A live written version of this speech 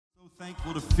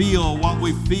Thankful to feel what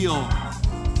we feel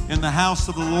in the house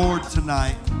of the Lord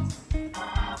tonight.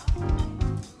 I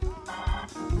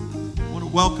want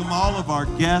to welcome all of our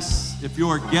guests. If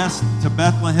you're a guest to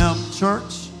Bethlehem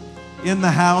Church in the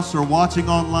house or watching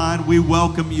online, we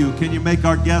welcome you. Can you make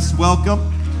our guests welcome?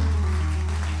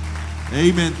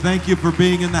 Amen. Thank you for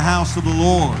being in the house of the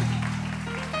Lord.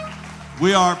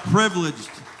 We are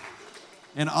privileged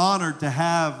and honored to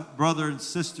have brother and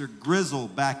sister Grizzle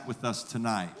back with us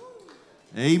tonight.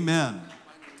 Amen.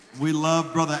 We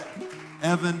love Brother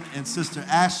Evan and Sister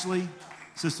Ashley.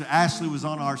 Sister Ashley was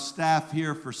on our staff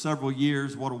here for several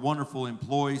years. What a wonderful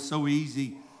employee. So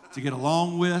easy to get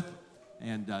along with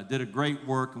and did a great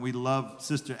work. And we love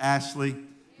Sister Ashley.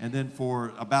 And then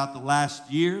for about the last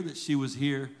year that she was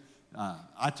here,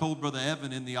 I told Brother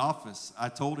Evan in the office, I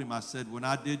said, when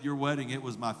I did your wedding, it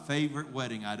was my favorite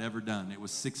wedding I'd ever done. It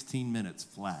was 16 minutes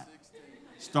flat.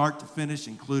 Start to finish,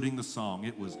 including the song.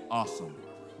 It was awesome.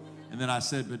 And then I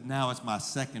said, but now it's my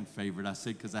second favorite. I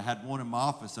said, because I had one in my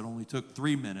office that only took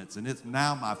 3 minutes, and it's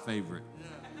now my favorite.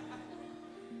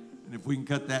 And if we can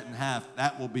cut that in half,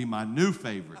 that will be my new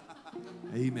favorite.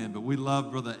 Amen. But we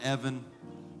love Brother Evan.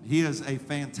 He is a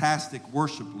fantastic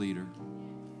worship leader.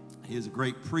 He is a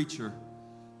great preacher.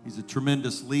 He's a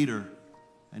tremendous leader,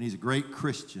 and he's a great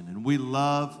Christian. And we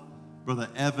love Brother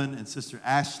Evan and Sister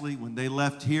Ashley. When they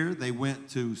left here, they went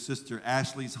to Sister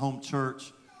Ashley's home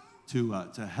church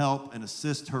to help and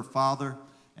assist her father.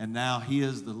 And now he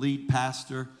is the lead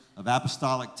pastor of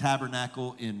Apostolic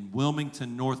Tabernacle in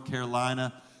Wilmington, North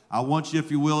Carolina. I want you, if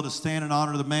you will, to stand and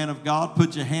honor the man of God.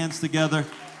 Put your hands together,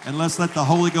 and let's let the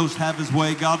Holy Ghost have his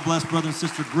way. God bless Brother and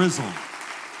Sister Grizzle.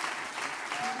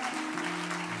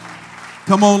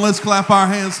 Come on, let's clap our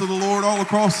hands to the Lord all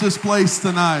across this place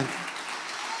tonight.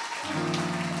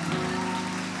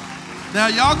 Now,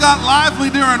 y'all got lively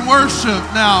during worship.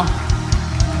 Now,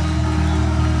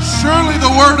 surely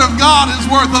the Word of God is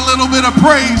worth a little bit of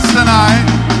praise tonight.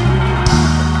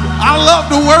 I love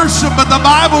to worship, but the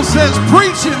Bible says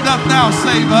preaching doth now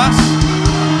save us.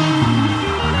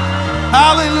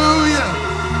 Hallelujah.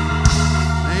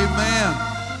 Amen.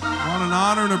 What an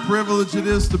honor and a privilege it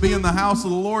is to be in the house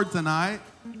of the Lord tonight.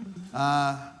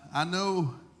 I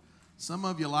know some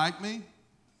of you like me,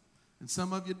 and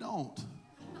some of you don't.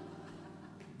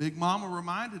 Big Mama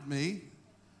reminded me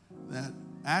that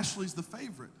Ashley's the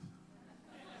favorite.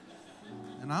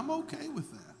 And I'm okay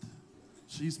with that.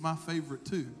 She's my favorite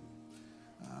too.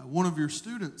 One of your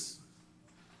students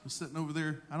was sitting over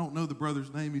there. I don't know the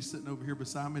brother's name. He's sitting over here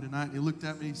beside me tonight. And he looked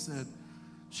at me and he said,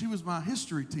 she was my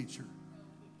history teacher.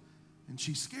 And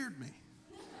she scared me.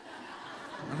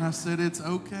 And I said, it's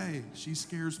okay. She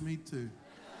scares me too.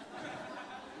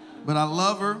 But I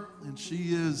love her, and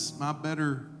she is my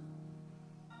better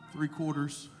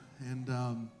three-quarters. And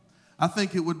I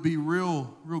think it would be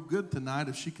real good tonight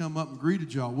if she come up and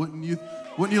greeted y'all. Wouldn't you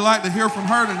like to hear from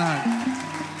her tonight?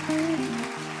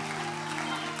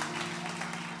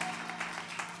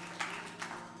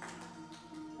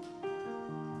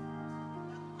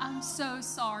 I'm so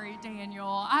sorry,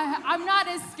 Daniel. I'm not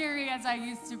as scary as I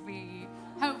used to be,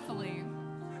 hopefully.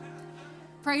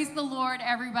 Praise the Lord,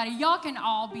 everybody. Y'all can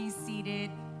all be seated.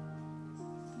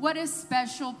 What a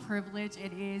special privilege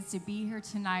it is to be here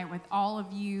tonight with all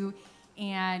of you.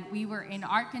 And we were in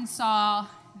Arkansas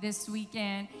this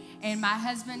weekend, and my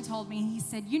husband told me, he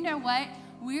said, you know what?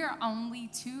 We're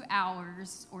only 2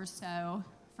 hours or so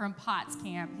from Potts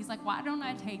Camp. He's like, why don't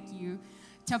I take you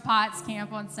to Potts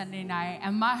Camp on Sunday night?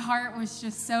 And my heart was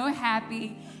just so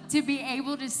happy to be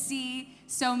able to see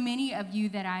so many of you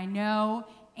that I know,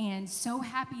 and so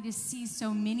happy to see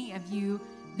so many of you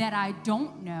that I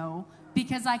don't know,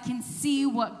 because I can see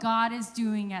what God is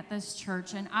doing at this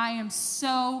church, and I am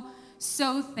so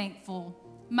thankful.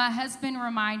 My husband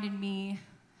reminded me,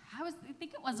 I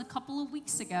think it was a couple of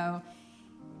weeks ago,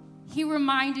 he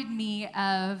reminded me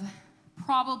of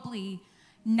probably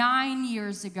 9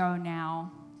 years ago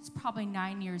now. It's probably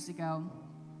 9 years ago.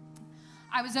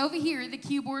 I was over here, the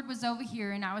keyboard was over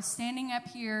here, and I was standing up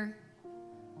here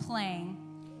playing,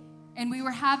 and we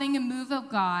were having a move of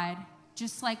God,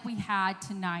 just like we had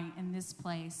tonight in this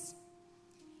place.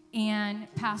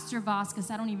 And Pastor Vasquez,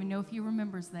 I don't even know if he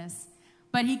remembers this,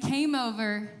 but he came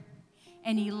over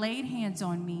and he laid hands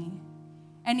on me,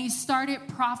 and he started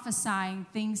prophesying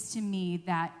things to me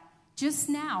that just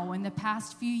now in the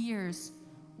past few years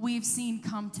we've seen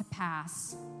come to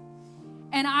pass.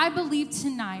 And I believe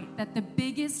tonight that the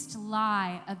biggest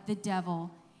lie of the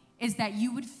devil is that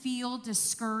you would feel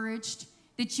discouraged,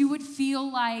 that you would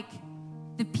feel like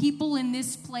the people in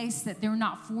this place, that they're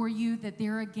not for you, that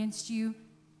they're against you.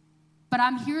 But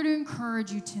I'm here to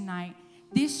encourage you tonight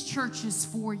this church is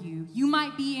for you. You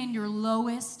might be in your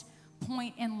lowest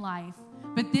point in life,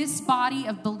 but this body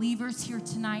of believers here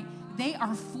tonight, they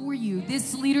are for you.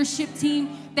 This leadership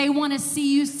team, they want to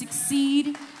see you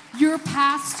succeed. Your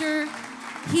pastor,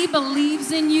 he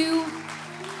believes in you,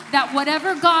 that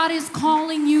whatever God is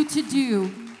calling you to do,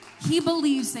 he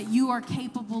believes that you are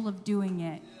capable of doing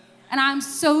it. And I'm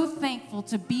so thankful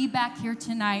to be back here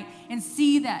tonight and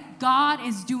see that God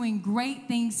is doing great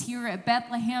things here at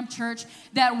Bethlehem Church,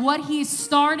 that what He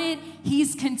started,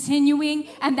 He's continuing,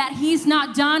 and that He's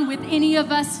not done with any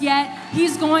of us yet.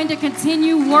 He's going to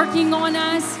continue working on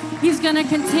us. He's going to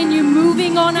continue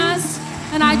moving on us.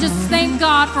 And I just thank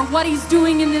God for what He's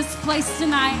doing in this place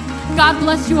tonight. God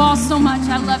bless you all so much.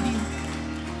 I love you.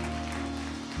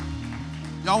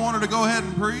 Y'all wanted to go ahead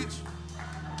and preach?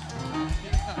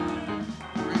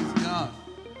 Praise God.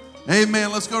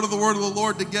 Amen. Let's go to the word of the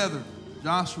Lord together.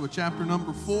 Joshua chapter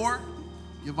number 4.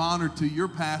 Give honor to your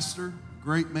pastor,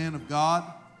 great man of God,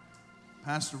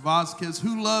 Pastor Vasquez.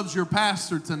 Who loves your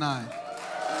pastor tonight?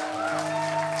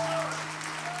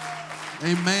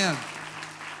 Amen.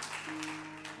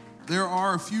 There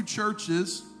are a few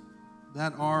churches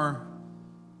that are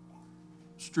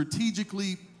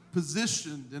strategically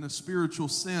positioned in a spiritual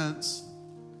sense,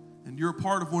 and you're a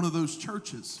part of one of those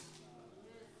churches.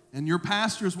 And your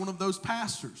pastor is one of those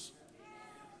pastors,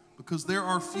 because there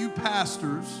are few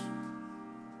pastors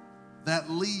that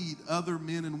lead other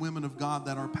men and women of God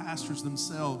that are pastors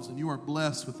themselves, and you are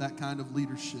blessed with that kind of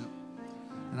leadership.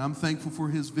 And I'm thankful for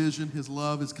his vision, his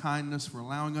love, his kindness, for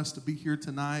allowing us to be here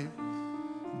tonight.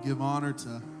 And give honor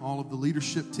to all of the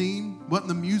leadership team. Wasn't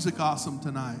the music awesome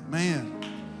tonight? Man,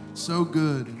 so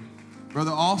good. And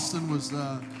Brother Austin was,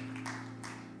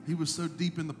 he was so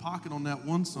deep in the pocket on that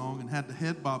one song and had the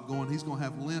head bob going. He's going to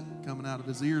have lint coming out of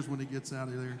his ears when he gets out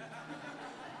of there.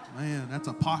 Man, that's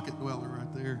a pocket dweller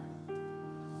right there.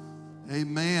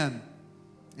 Amen.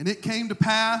 And it came to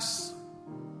pass,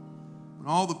 when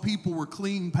all the people were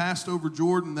clean passed over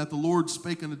Jordan, that the Lord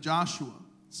spake unto Joshua,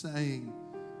 saying,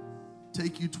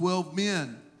 take you 12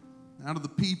 men out of the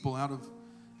people, out of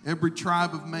every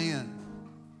tribe of man.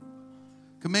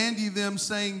 Command ye them,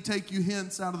 saying, take you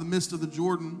hence out of the midst of the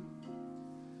Jordan,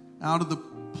 out of the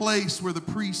place where the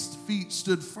priest's feet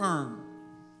stood firm.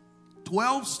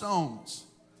 12 stones.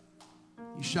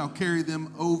 You shall carry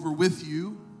them over with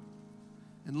you,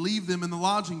 and leave them in the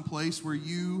lodging place where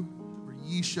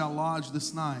ye shall lodge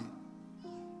this night.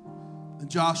 And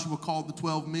Joshua called the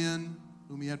 12 men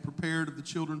whom he had prepared of the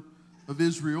children of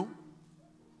Israel,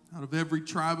 out of every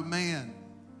tribe of man.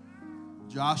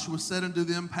 Joshua said unto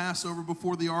them, pass over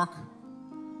before the ark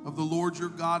of the Lord your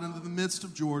God into the midst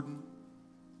of Jordan.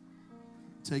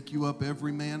 Take you up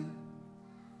every man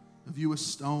of you a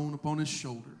stone upon his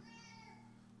shoulder,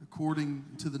 according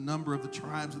to the number of the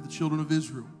tribes of the children of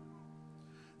Israel,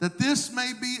 that this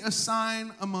may be a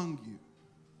sign among you,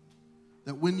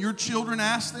 that when your children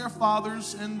ask their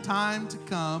fathers in time to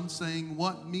come, saying,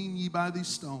 what mean ye by these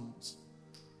stones?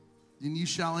 Then ye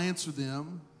shall answer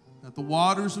them, that the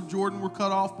waters of Jordan were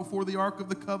cut off before the ark of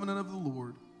the covenant of the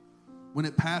Lord. When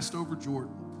it passed over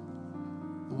Jordan,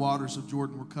 the waters of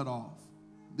Jordan were cut off.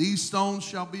 These stones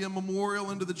shall be a memorial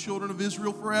unto the children of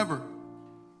Israel forever.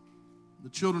 The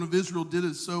children of Israel did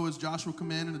it so as Joshua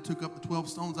commanded, and took up the 12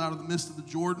 stones out of the midst of the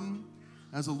Jordan,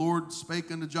 as the Lord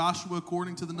spake unto Joshua,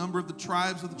 according to the number of the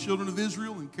tribes of the children of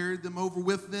Israel, and carried them over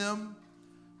with them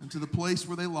unto the place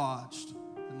where they lodged,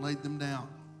 and laid them down.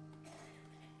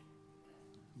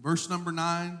 Verse number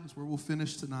 9 is where we'll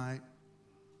finish tonight.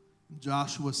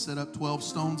 Joshua set up 12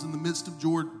 stones in the midst of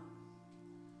Jordan,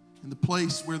 in the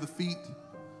place where the feet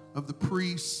of the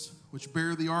priests which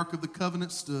bear the ark of the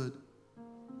covenant stood.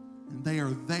 And they are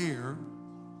there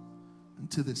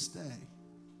unto this day.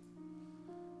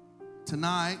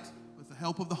 Tonight, with the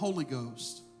help of the Holy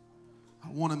Ghost, I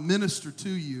want to minister to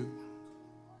you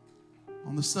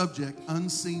on the subject,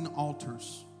 unseen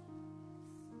altars.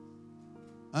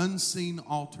 Unseen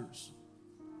altars.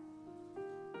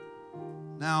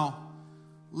 Now,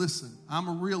 listen, I'm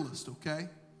a realist, okay?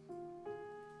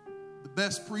 The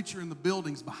best preacher in the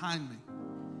building's behind me.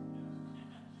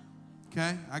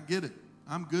 Okay? I get it.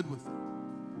 I'm good with it.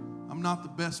 I'm not the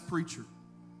best preacher.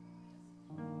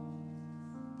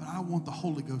 But I want the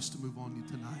Holy Ghost to move on you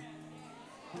tonight.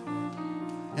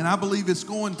 And I believe it's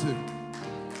going to.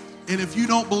 And if you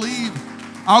don't believe,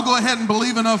 I'll go ahead and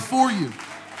believe enough for you.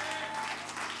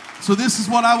 So this is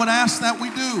what I would ask that we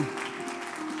do.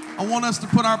 I want us to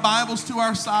put our Bibles to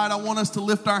our side. I want us to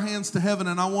lift our hands to heaven,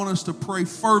 and I want us to pray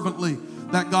fervently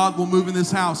that God will move in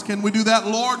this house. Can we do that?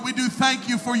 Lord, we do thank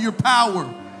you for your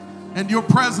power and your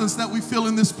presence that we feel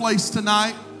in this place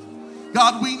tonight.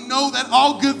 God, we know that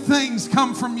all good things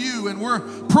come from you, and we're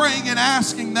praying and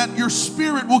asking that your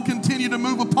Spirit will continue to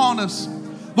move upon us.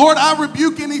 Lord, I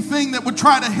rebuke anything that would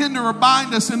try to hinder or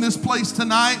bind us in this place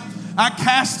tonight. I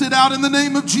cast it out in the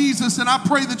name of Jesus, and I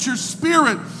pray that your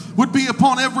Spirit would be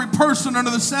upon every person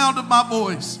under the sound of my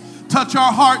voice. Touch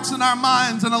our hearts and our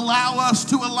minds and allow us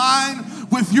to align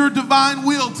with your divine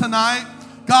will tonight.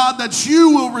 God, that you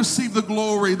will receive the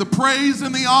glory, the praise,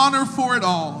 and the honor for it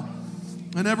all.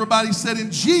 And everybody said, in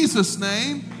Jesus'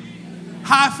 name,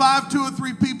 high five 2 or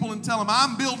 3 people and tell them,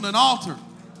 I'm building an altar.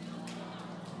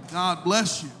 God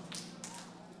bless you.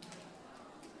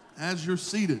 As you're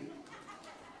seated.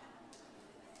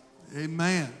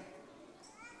 Amen.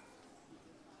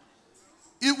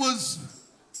 It was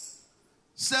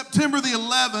September the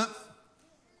 11th,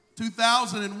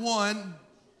 2001,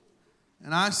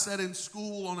 and I sat in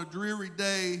school on a dreary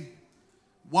day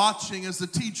watching as the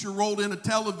teacher rolled in a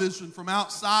television from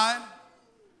outside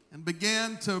and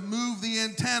began to move the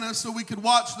antenna so we could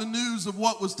watch the news of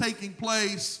what was taking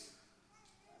place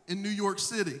in New York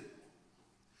City.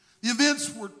 The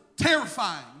events were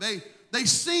terrifying. They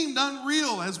seemed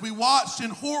unreal as we watched in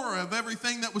horror of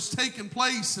everything that was taking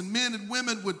place, and men and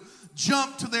women would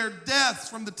jump to their deaths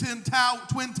from the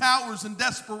Twin Towers in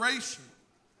desperation,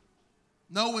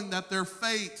 knowing that their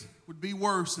fate would be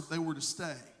worse if they were to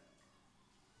stay.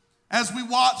 As we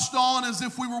watched on as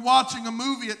if we were watching a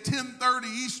movie at 10:30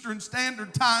 Eastern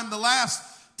Standard Time, the last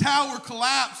tower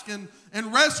collapsed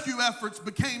and rescue efforts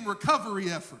became recovery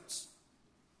efforts.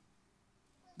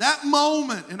 That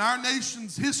moment in our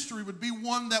nation's history would be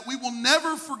one that we will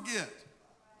never forget.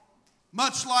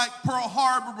 Much like Pearl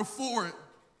Harbor before it,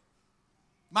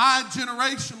 my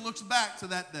generation looks back to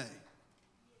that day.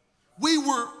 We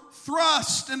were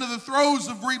thrust into the throes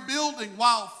of rebuilding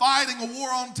while fighting a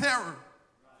war on terror.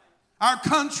 Our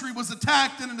country was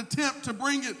attacked in an attempt to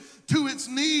bring it to its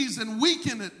knees and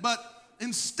weaken it, but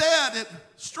instead it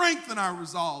strengthened our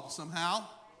resolve somehow.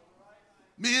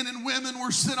 Men and women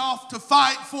were sent off to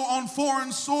fight on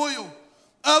foreign soil.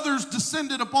 Others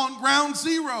descended upon ground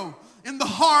zero in the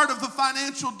heart of the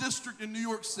financial district in New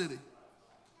York City.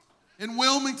 In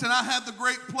Wilmington, I had the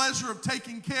great pleasure of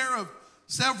taking care of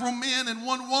several men and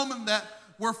one woman that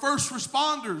were first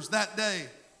responders that day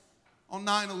on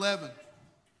 9/11.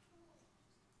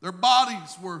 Their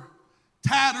bodies were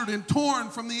tattered and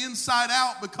torn from the inside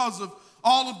out because of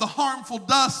all of the harmful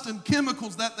dust and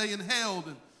chemicals that they inhaled.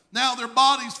 And now their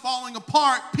bodies falling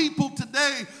apart. People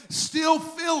today still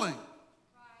feeling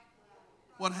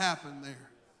what happened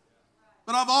there.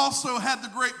 But I've also had the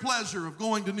great pleasure of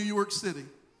going to New York City.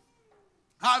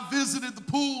 I visited the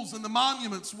pools and the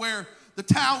monuments where the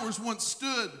towers once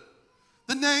stood.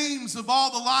 The names of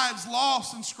all the lives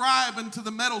lost inscribed into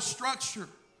the metal structure.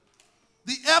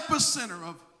 The epicenter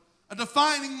of a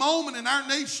defining moment in our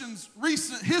nation's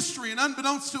recent history, and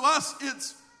unbeknownst to us,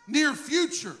 its near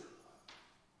future.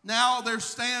 Now there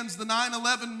stands the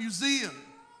 9/11 Museum,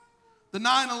 the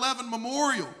 9/11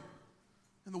 Memorial,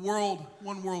 and the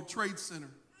One World Trade Center.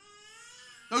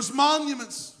 Those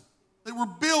monuments, they were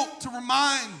built to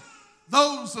remind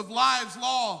those of lives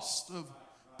lost, of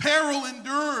peril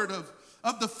endured,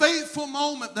 of the fateful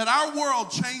moment that our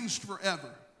world changed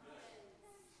forever.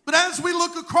 But as we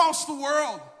look across the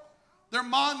world, there are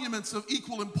monuments of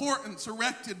equal importance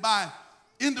erected by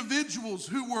individuals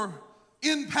who were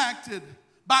impacted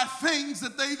by things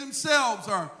that they themselves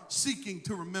are seeking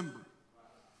to remember.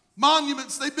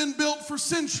 Monuments, they've been built for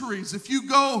centuries. If you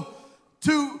go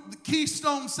to the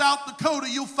Keystone, South Dakota,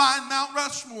 you'll find Mount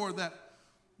Rushmore, that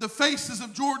the faces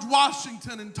of George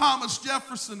Washington and Thomas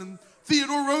Jefferson and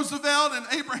Theodore Roosevelt and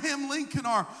Abraham Lincoln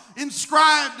are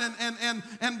inscribed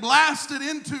and blasted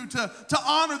into to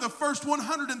honor the first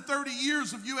 130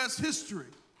 years of U.S. history.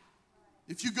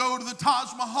 If you go to the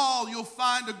Taj Mahal, you'll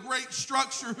find a great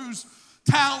structure whose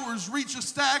towers reach a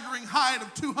staggering height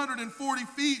of 240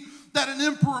 feet that an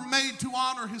emperor made to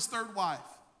honor his third wife.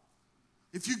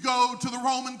 If you go to the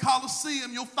Roman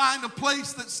Colosseum, you'll find a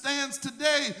place that stands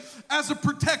today as a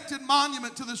protected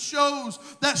monument to the shows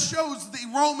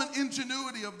the Roman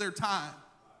ingenuity of their time.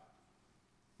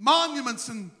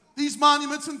 These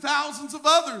monuments and thousands of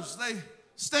others, they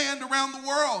stand around the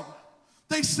world.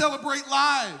 They celebrate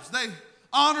lives. They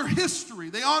honor history.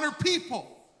 They honor people.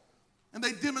 And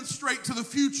they demonstrate to the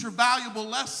future valuable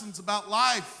lessons about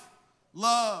life,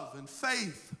 love, and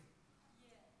faith.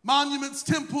 Monuments,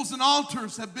 temples, and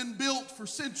altars have been built for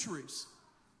centuries.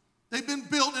 They've been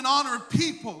built in honor of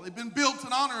people. They've been built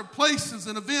in honor of places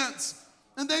and events.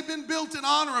 And they've been built in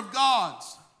honor of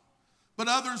gods. But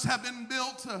others have been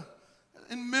built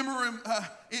in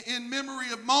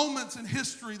memory of moments in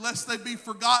history, lest they be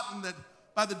forgotten, that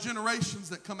by the generations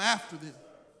that come after them.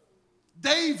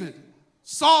 David,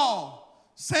 Saul,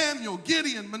 Samuel,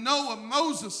 Gideon, Manoah,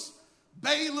 Moses,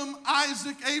 Balaam,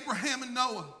 Isaac, Abraham, and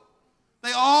Noah.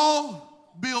 They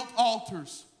all built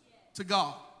altars to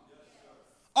God.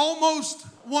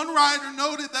 One writer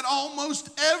noted that almost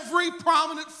every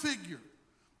prominent figure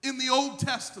in the Old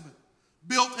Testament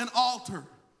built an altar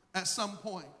at some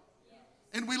point.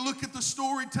 And we look at the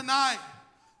story tonight.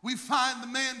 We find the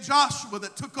man Joshua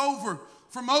that took over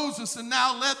for Moses and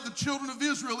now led the children of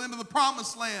Israel into the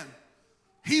promised land.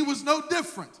 He was no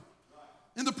different.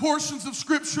 In the portions of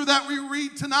scripture that we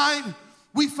read tonight,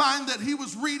 we find that he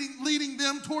was leading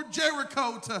them toward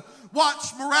Jericho to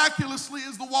watch miraculously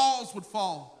as the walls would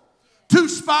fall. 2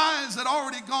 spies had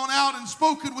already gone out and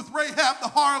spoken with Rahab the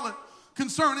harlot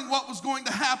concerning what was going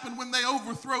to happen when they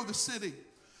overthrow the city.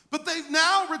 But they've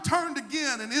now returned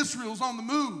again, and Israel's on the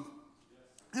move.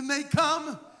 And they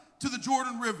come to the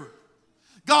Jordan River.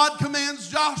 God commands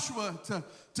Joshua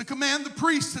to command the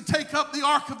priests to take up the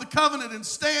Ark of the Covenant and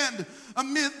stand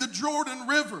amid the Jordan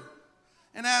River.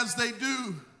 And as they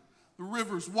do, the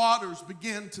river's waters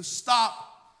begin to stop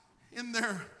in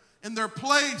their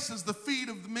place as the feet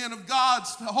of the men of God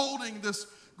holding this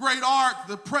great ark,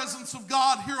 the presence of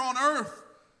God here on earth.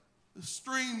 The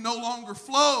stream no longer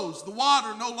flows. The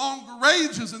water no longer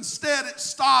rages. Instead, it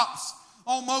stops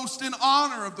almost in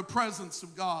honor of the presence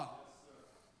of God.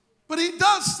 But he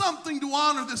does something to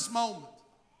honor this moment.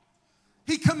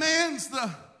 He commands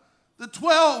the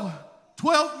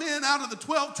 12 men out of the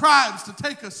 12 tribes to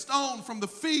take a stone from the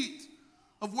feet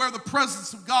of where the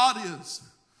presence of God is.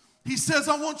 He says,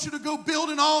 I want you to go build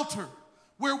an altar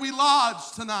where we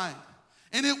lodge tonight,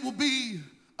 and it will be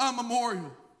a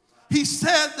memorial. He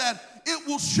said that it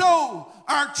will show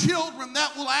our children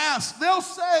that will ask. They'll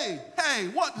say, hey,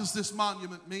 what does this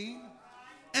monument mean?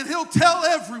 And he'll tell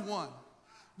everyone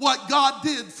what God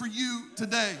did for you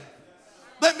today.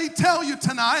 Let me tell you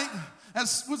tonight,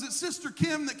 was it Sister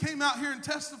Kim that came out here and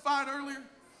testified earlier?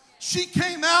 She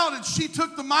came out and she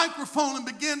took the microphone and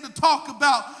began to talk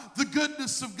about the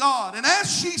goodness of God. And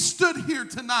as she stood here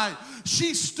tonight,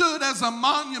 she stood as a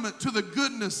monument to the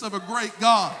goodness of a great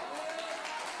God.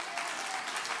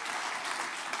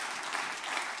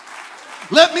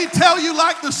 Let me tell you,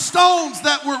 like the stones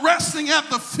that were resting at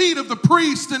the feet of the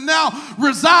priest and now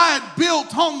reside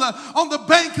built on the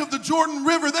bank of the Jordan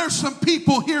River, there's some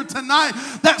people here tonight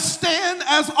that stand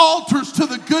as altars to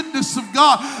the goodness of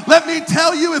God. Let me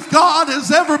tell you, if God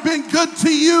has ever been good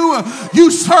to you, you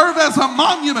serve as a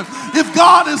monument. If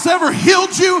God has ever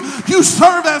healed you, you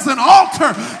serve as an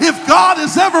altar. If God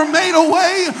has ever made a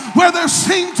way where there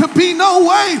seemed to be no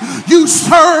way, you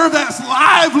serve as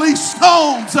lively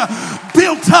stones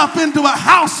built up into a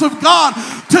house of God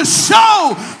to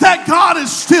show that God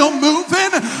is still moving,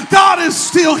 God is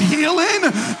still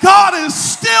healing, God is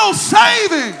still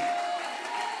saving.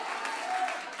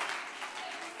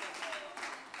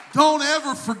 Don't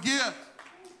ever forget,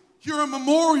 you're a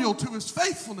memorial to his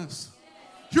faithfulness.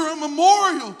 You're a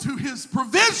memorial to his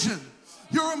provision.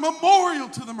 You're a memorial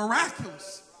to the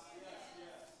miraculous.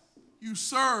 You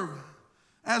serve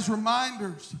as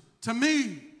reminders to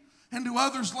me and to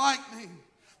others like me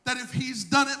that if he's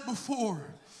done it before,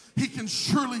 he can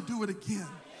surely do it again.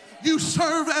 You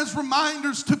serve as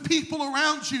reminders to people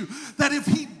around you that if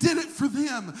he did it for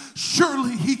them,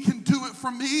 surely he can do it for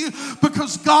me,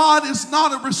 because God is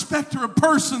not a respecter of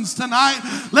persons tonight.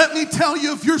 Let me tell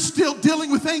you, if you're still dealing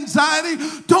with anxiety,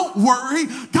 don't worry.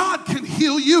 God can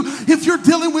heal you. If you're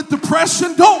dealing with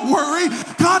depression, don't worry.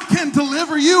 God can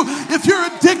deliver you. If you're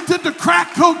addicted to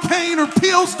crack cocaine or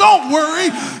pills, don't worry.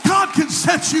 God can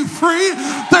set you free.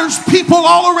 There's people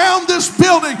all around this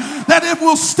building that if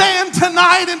we'll stand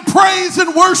tonight and praise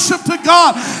and worship to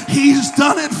God, he's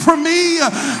done it for me.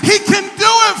 He can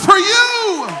do it for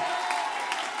you.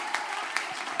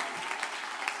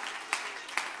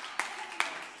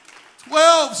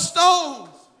 "12 stones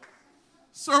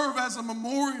serve as a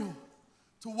memorial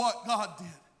to what God did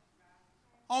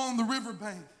on the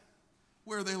riverbank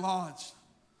where they lodged.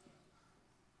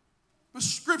 But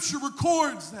Scripture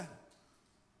records that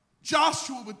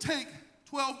Joshua would take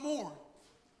 12 more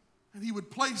and he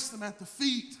would place them at the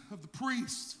feet of the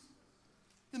priest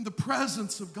in the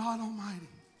presence of God Almighty.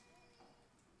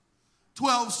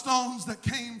 12 stones that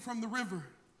came from the river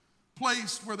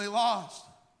placed where they lodged,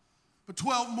 but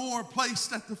 12 more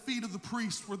placed at the feet of the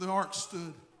priest where the ark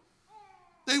stood.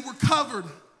 They were covered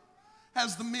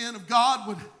as the men of God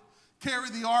would carry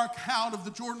the ark out of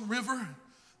the Jordan River.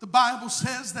 The Bible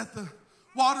says that the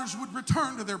waters would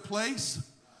return to their place.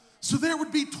 So there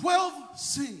would be 12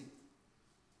 seen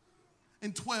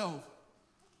and 12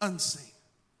 unseen.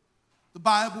 The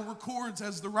Bible records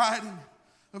as the writing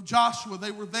of Joshua,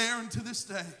 they were there and to this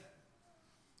day.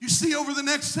 You see, over the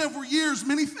next several years,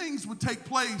 many things would take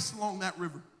place along that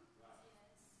river.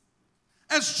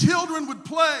 As children would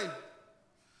play,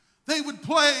 they would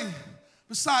play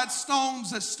beside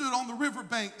stones that stood on the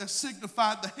riverbank that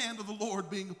signified the hand of the Lord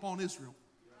being upon Israel.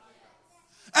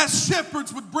 As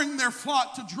shepherds would bring their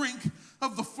flock to drink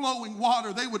of the flowing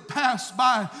water, they would pass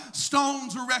by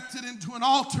stones erected into an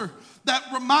altar that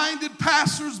reminded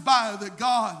passersby that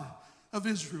God of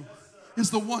Israel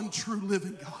is the one true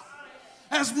living God.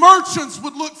 As merchants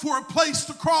would look for a place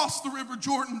to cross the River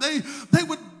Jordan, they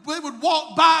would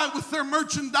walk by with their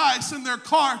merchandise in their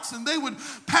carts, and they would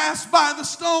pass by the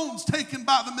stones taken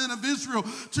by the men of Israel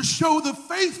to show the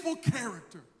faithful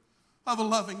character of a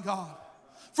loving God.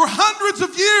 For hundreds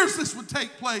of years this would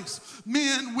take place.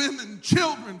 Men, women,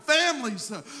 children,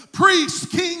 families, priests,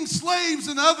 kings, slaves,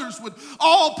 and others would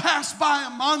all pass by a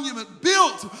monument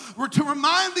built to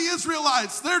remind the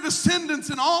Israelites, their descendants,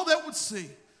 and all that would see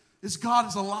is God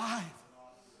is alive.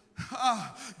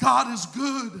 God is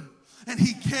good, and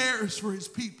he cares for his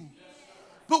people.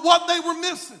 But what they were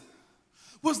missing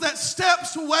was that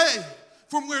steps away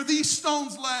from where these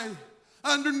stones lay,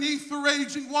 underneath the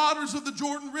raging waters of the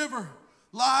Jordan River,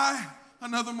 lie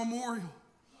another memorial.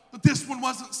 But this one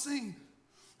wasn't seen.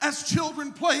 As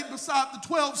children played beside the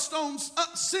 12 stones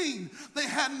unseen, they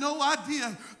had no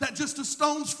idea that just a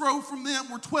stone's throw from them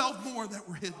were 12 more that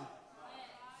were hidden.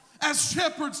 As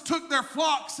shepherds took their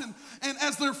flocks and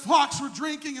as their flocks were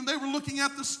drinking and they were looking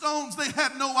at the stones, they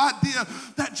had no idea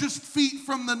that just feet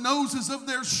from the noses of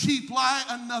their sheep lie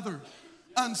another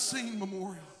unseen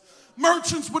memorial.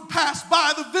 Merchants would pass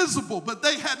by the visible, but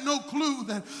they had no clue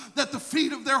that the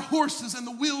feet of their horses and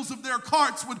the wheels of their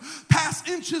carts would pass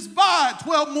inches by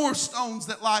 12 more stones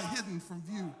that lie hidden from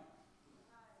view.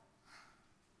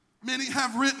 Many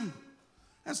have written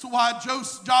as to why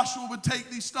Joshua would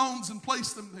take these stones and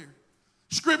place them there.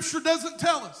 Scripture doesn't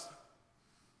tell us.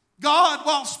 God,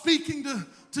 while speaking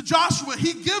to Joshua,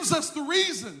 he gives us the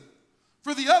reason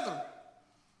for the other.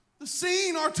 The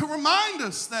scene are to remind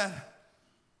us that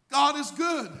God is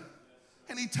good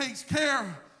and he takes care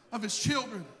of his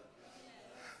children.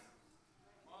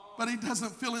 But he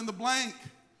doesn't fill in the blank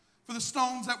for the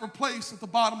stones that were placed at the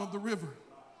bottom of the river.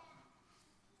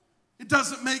 It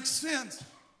doesn't make sense.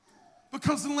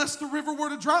 Because unless the river were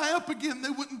to dry up again, they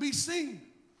wouldn't be seen.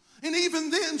 And even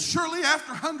then, surely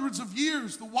after hundreds of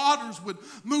years, the waters would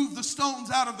move the stones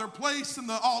out of their place and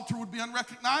the altar would be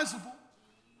unrecognizable.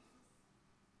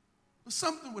 But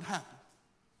something would happen.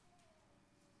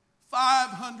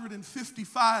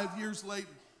 555 years later,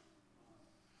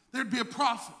 there'd be a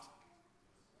prophet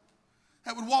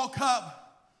that would walk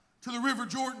up to the River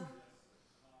Jordan.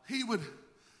 He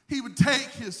would take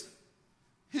his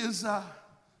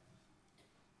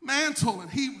mantle and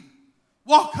he would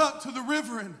walk up to the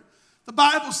river, and the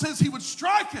Bible says he would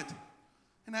strike it,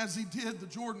 and as he did, the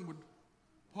Jordan would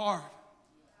part,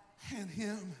 and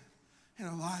him and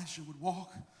Elijah would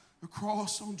walk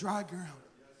across on dry ground.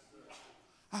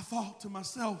 I thought to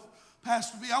myself,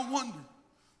 Pastor V, I wonder,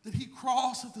 did he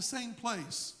cross at the same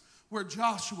place where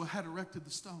Joshua had erected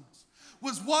the stones?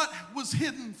 Was what was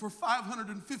hidden for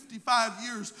 555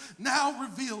 years now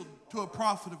revealed to a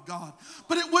prophet of God?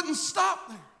 But it wouldn't stop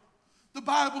there. The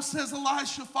Bible says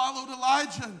Elisha followed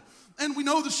Elijah. And we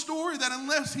know the story that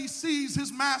unless he sees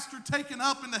his master taken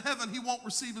up into heaven, he won't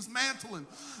receive his mantle. And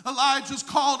Elijah's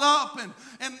called up and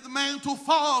the mantle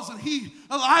falls and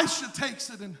Elisha takes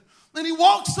it. And then he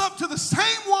walks up to the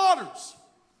same waters.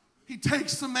 He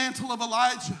takes the mantle of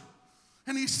Elijah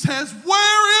and he says,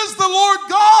 "Where is the Lord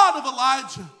God of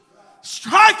Elijah?"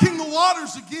 Striking the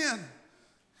waters again.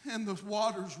 And the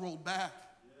waters rolled back.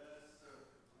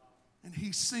 And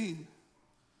he's seen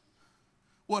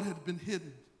what had been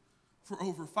hidden for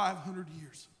over 500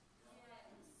 years.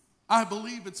 I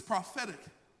believe it's prophetic.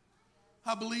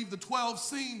 I believe the 12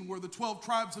 seen were the 12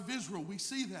 tribes of Israel. We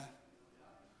see that.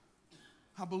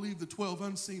 I believe the 12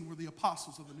 unseen were the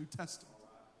apostles of the New Testament.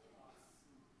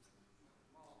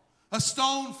 A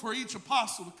stone for each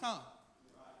apostle to come.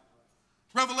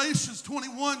 Revelations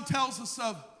 21 tells us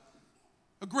of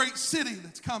a great city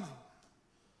that's coming.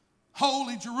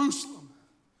 Holy Jerusalem.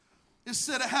 It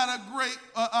said it had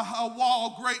a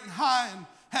wall great and high and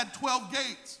had 12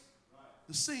 gates.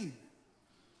 The scene.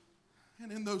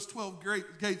 And in those 12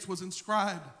 great gates was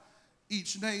inscribed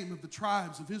each name of the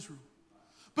tribes of Israel.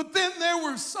 But then there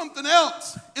was something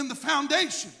else in the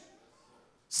foundation.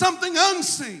 Something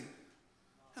unseen.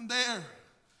 And there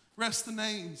rest the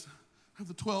names of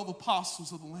the 12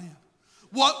 apostles of the Lamb.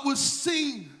 What was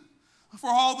seen for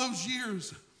all those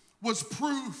years was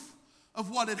proof of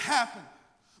what had happened.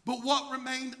 But what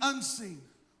remained unseen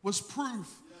was proof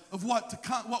of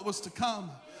what was to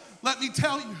come. Let me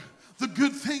tell you, the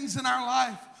good things in our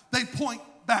life, they point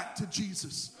back to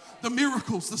Jesus. The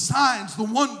miracles, the signs, the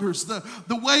wonders, the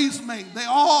ways made, they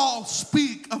all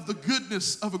speak of the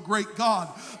goodness of a great God.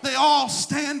 They all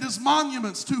stand as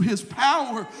monuments to His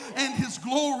power and His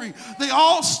glory. They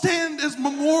all stand as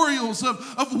memorials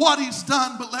of what He's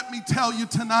done. But let me tell you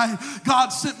tonight, God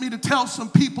sent me to tell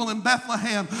some people in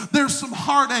Bethlehem, there's some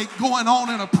heartache going on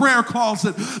in a prayer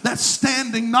closet that's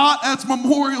standing not as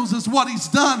memorials as what He's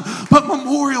done, but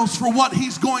memorials for what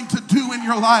He's going to do in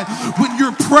your life. When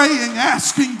you're praying,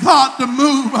 asking God to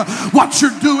move, what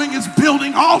you're doing is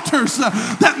building altars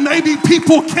that maybe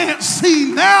people can't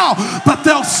see now, but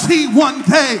they'll see one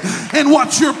day, and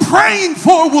what you're praying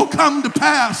for will come to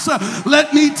pass.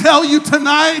 Let me tell you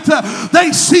tonight,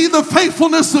 they see the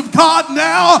faithfulness of God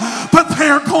now, but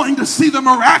they're going to see the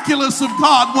miraculous of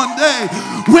God one day.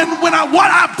 When what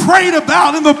I prayed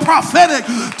about in the prophetic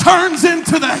turns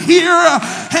into the here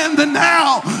and the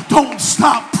now. Don't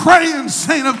stop praying,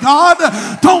 saint of God.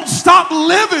 Don't stop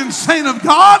living, saint of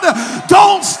God.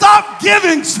 Don't stop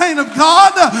giving, saint of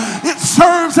God. It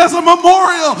serves as a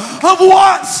memorial of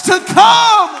what's to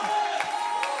come.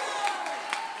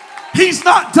 He's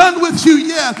not done with you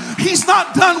yet. He's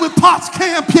not done with Potts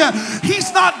Camp yet.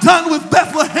 He's not done with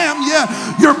Bethlehem yet.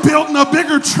 You're building a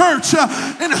bigger church,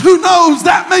 and who knows,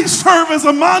 that may serve as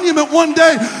a monument one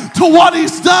day to what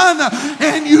He's done,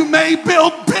 and you may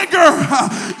build bigger.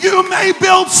 You may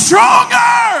build stronger.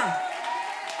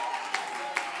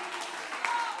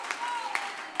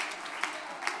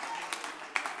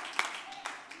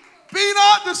 Be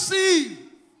not deceived.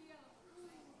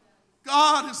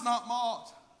 God is not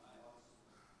mocked.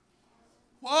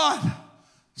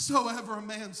 Whatsoever a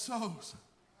man sows,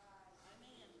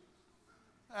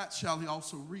 that shall he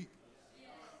also reap.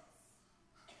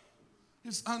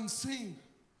 It's unseen.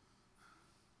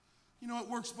 You know, it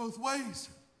works both ways,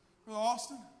 Brother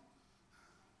Austin.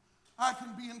 I can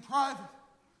be in private.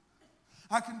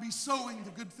 I can be sowing the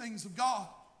good things of God.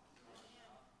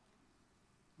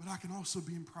 But I can also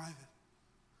be in private,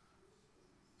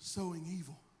 sowing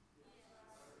evil.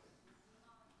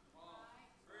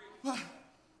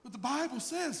 But the Bible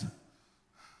says,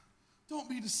 don't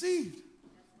be deceived.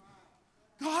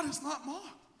 God is not mocked.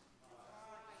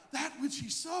 That which he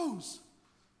sows,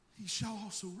 he shall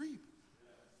also reap.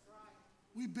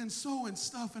 We've been sowing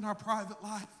stuff in our private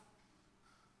life.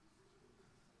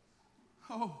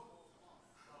 Oh,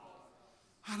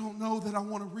 I don't know that I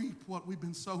want to reap what we've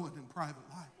been sowing in private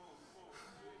life.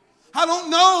 I don't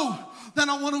know that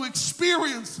I want to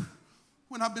experience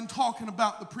when I've been talking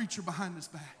about the preacher behind his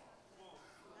back.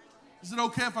 Is it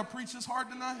okay if I preach this hard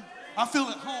tonight? I feel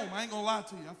at home. I ain't going to lie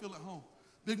to you. I feel at home.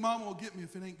 Big Mama will get me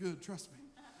if it ain't good. Trust me.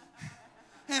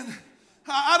 And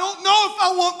I don't know if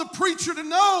I want the preacher to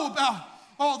know about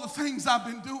all the things I've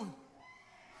been doing.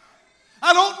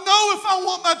 I don't know if I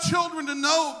want my children to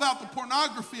know about the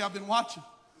pornography I've been watching.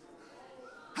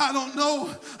 I don't know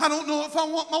if I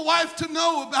want my wife to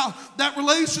know about that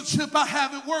relationship I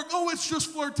have at work. Oh, it's just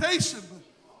flirtation. But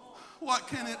what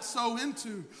can it sow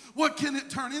into? What can it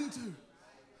turn into?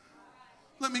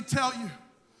 Let me tell you,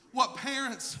 what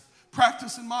parents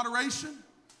practice in moderation,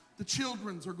 the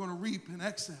children's are going to reap in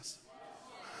excess.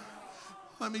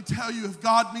 Let me tell you, if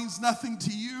God means nothing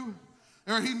to you,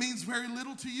 or he means very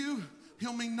little to you,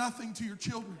 he'll mean nothing to your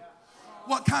children.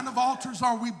 What kind of altars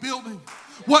are we building?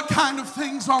 What kind of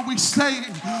things are we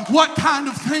saying? What kind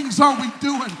of things are we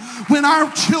doing? When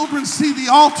our children see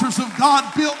the altars of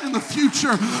God built in the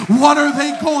future, what are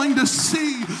they going to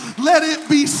see? Let it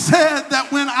be said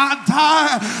that when I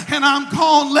die and I'm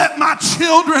gone, let my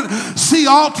children see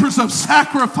altars of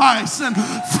sacrifice and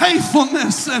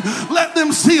faithfulness, and let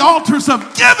them see altars of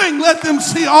giving. Let them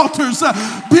see altars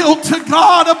built to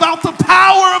God about the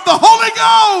power of the Holy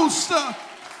Ghost.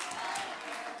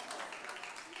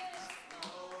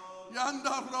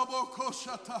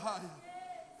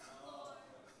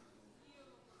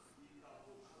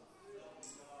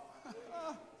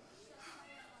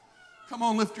 Come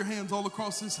on, lift your hands all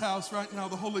across this house right now.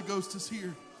 The Holy Ghost is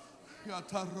here.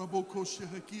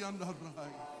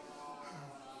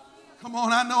 Come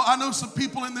on, I know some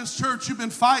people in this church, you've been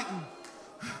fighting.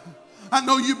 I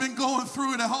know you've been going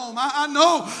through it at home. I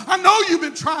know you've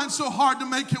been trying so hard to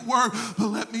make it work. But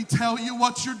let me tell you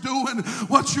what you're doing.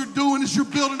 What you're doing is you're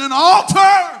building an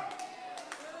altar.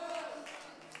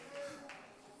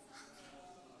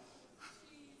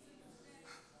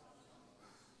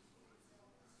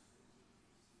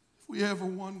 If we ever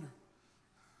wonder,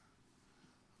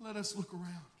 let us look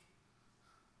around.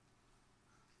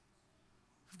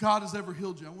 If God has ever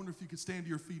healed you, I wonder if you could stand to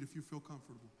your feet if you feel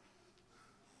comfortable.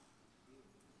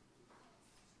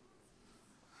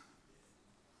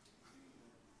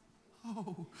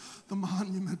 Oh, the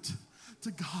monument to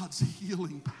God's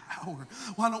healing power.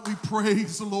 Why don't we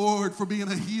praise the Lord for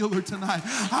being a healer tonight?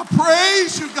 I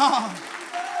praise you, God.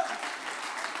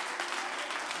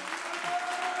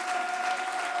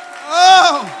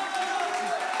 Oh!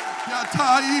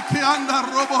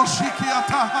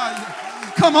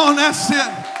 Come on, that's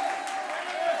it.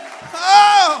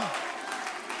 Oh!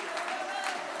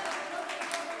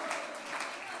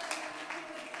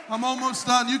 I'm almost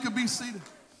done. You can be seated.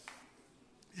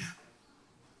 Yeah.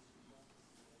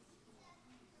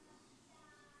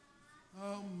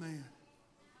 Oh, man.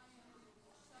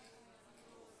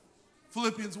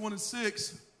 Philippians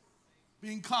 1:6,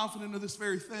 being confident of this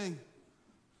very thing,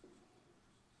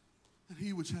 that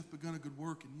he which hath begun a good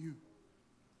work in you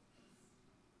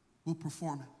will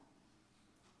perform it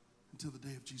until the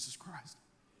day of Jesus Christ.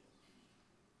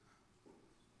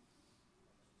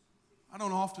 I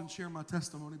don't often share my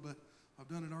testimony, but I've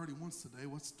done it already once today.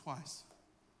 What's twice?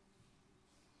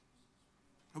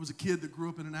 I was a kid that grew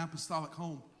up in an apostolic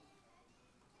home.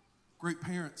 Great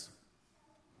parents.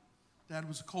 Dad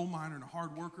was a coal miner and a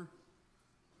hard worker.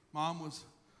 Mom was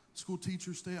a school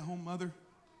teacher, stay-at-home mother.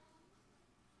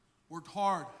 Worked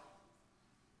hard.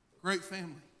 Great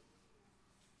family.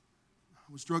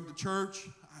 I was drugged to church.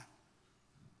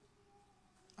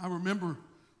 I remember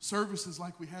services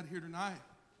like we had here tonight.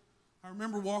 I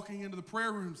remember walking into the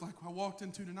prayer rooms like I walked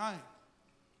into tonight.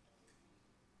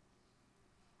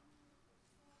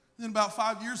 And then about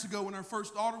 5 years ago, when our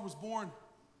first daughter was born,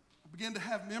 I began to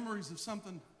have memories of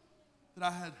something that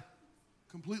I had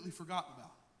completely forgotten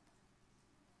about.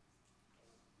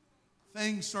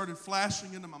 Things started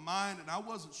flashing into my mind, and I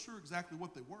wasn't sure exactly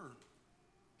what they were.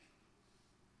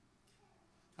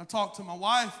 I talked to my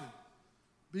wife, and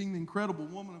being the incredible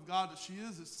woman of God that she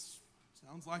is, it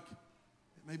sounds like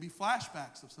it may be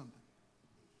flashbacks of something.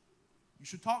 You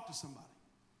should talk to somebody.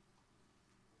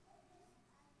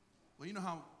 Well, you know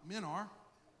how men are.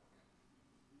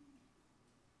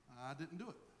 I didn't do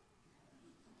it.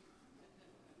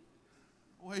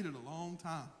 I waited a long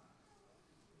time.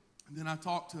 And then I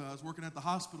was working at the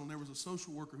hospital, and there was a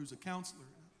social worker who's a counselor.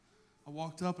 I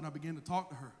walked up and I began to talk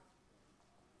to her.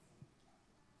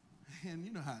 And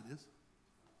you know how it is.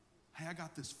 Hey, I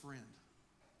got this friend.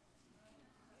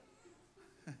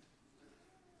 I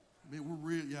mean,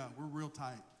 we're real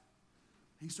tight.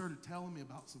 He started telling me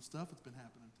about some stuff that's been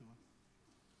happening to him.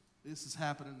 This is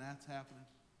happening, that's happening.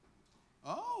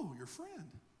 Oh, your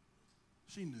friend.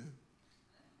 She knew.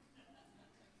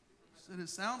 She said, it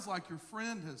sounds like your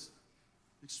friend has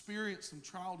experienced some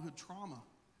childhood trauma.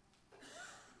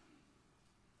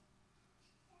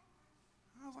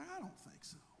 I was like, I don't think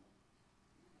so.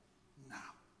 No,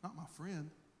 not my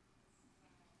friend.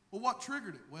 Well, what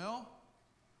triggered it? Well,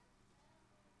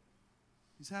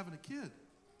 he's having a kid.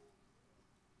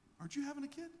 Aren't you having a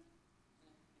kid?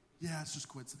 Yeah, it's just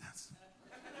coincidence.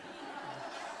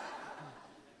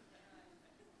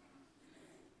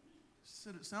 She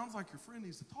said, it sounds like your friend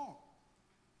needs to talk.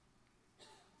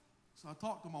 So I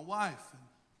talked to my wife, and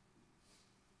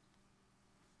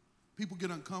people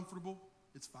get uncomfortable.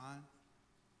 It's fine.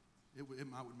 It would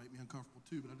make me uncomfortable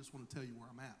too, but I just want to tell you where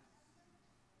I'm at.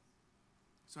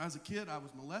 So as a kid, I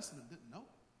was molested and didn't know.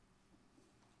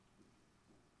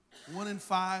 1 in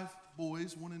 5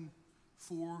 boys, 1 in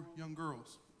 4 young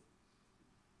girls.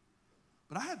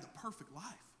 But I had the perfect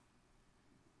life.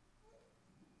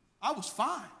 I was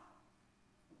fine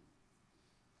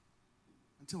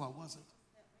until I wasn't.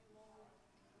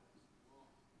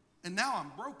 And now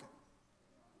I'm broken.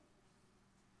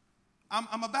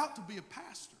 I'm about to be a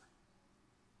pastor.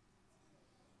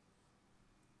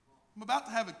 I'm about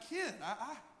to have a kid.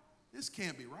 This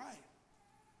can't be right.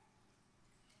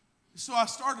 So I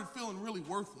started feeling really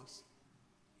worthless.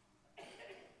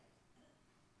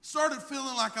 Started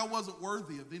feeling like I wasn't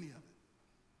worthy of any of it.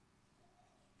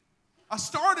 I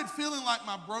started feeling like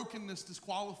my brokenness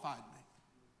disqualified me.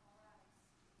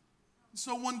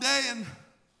 So one day, and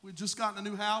we'd just gotten a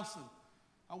new house, and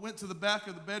I went to the back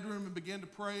of the bedroom and began to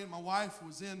pray, and my wife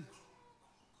was in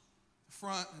the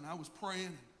front, and I was praying,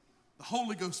 and the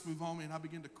Holy Ghost moved on me, and I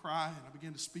began to cry, and I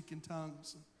began to speak in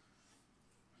tongues.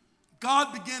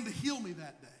 God began to heal me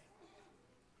that day.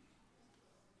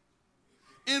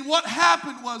 And what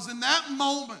happened was, in that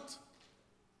moment,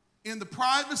 in the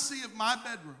privacy of my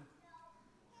bedroom,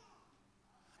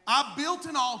 I built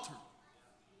an altar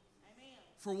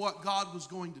for what God was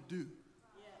going to do.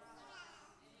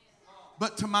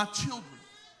 But to my children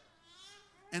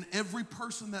and every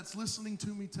person that's listening to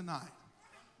me tonight,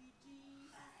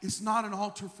 It's not an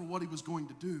altar for what he was going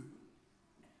to do.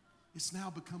 It's now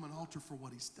become an altar for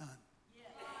what he's done.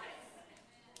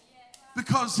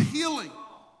 Because healing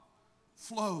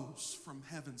flows from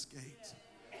heaven's gate.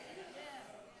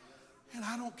 And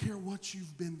I don't care what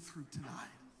you've been through tonight.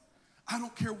 I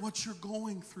don't care what you're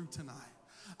going through tonight.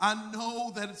 I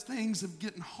know that things have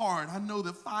gotten hard. I know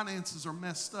that finances are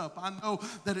messed up. I know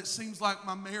that it seems like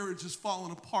my marriage is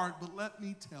falling apart. But let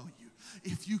me tell you,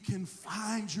 if you can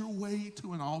find your way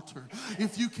to an altar,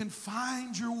 if you can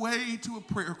find your way to a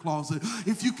prayer closet,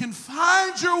 if you can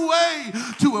find your way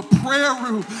to a prayer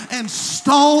room, and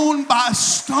stone by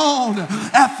stone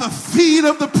at the feet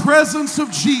of the presence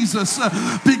of Jesus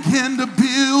begin to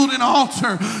build an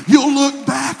altar, you'll look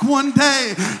back one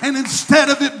day, and instead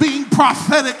of it being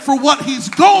prophetic for what he's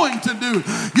going to do,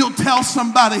 you'll tell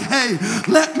somebody, hey,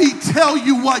 let me tell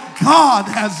you what God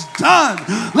has done.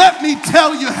 Let me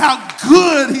tell you how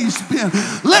good he's been.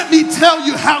 Let me tell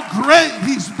you how great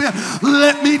he's been.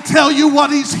 Let me tell you what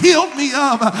he's healed me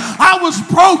of. I was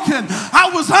broken.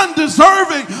 I was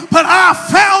undeserving, but I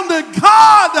found a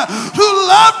God who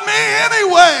loved me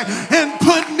anyway and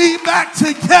put me back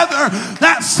together.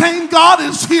 That same God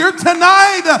is here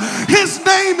tonight. His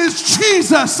name is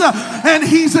Jesus, and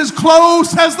he's as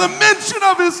close as the mention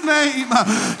of his name.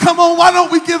 Come on, why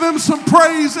don't we give him some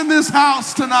praise in this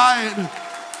house tonight?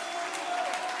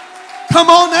 Come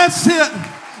on, that's it.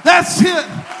 That's it.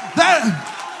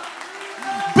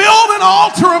 Build an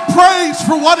altar of praise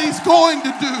for what he's going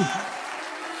to do.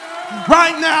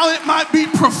 Right now it might be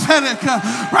prophetic.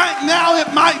 Right now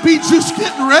it might be just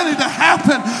getting ready to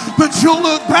happen. But you'll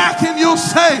look back and you'll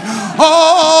say,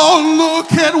 oh,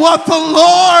 look at what the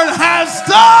Lord has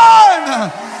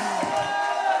done.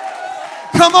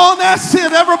 Come on, that's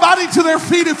it. Everybody to their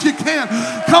feet if you can.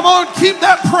 Come on, keep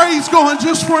that praise going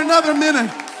just for another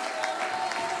minute.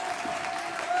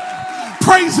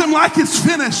 Praise him like it's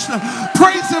finished.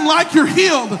 Praise him like you're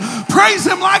healed. Praise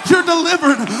him like you're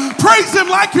delivered. Praise him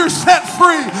like you're set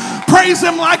free. Praise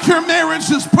him like your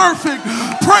marriage is perfect.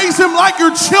 Praise him like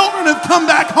your children have come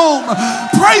back home.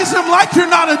 Praise him like you're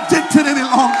not addicted any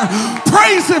longer.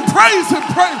 Praise him, praise him,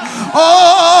 praise him.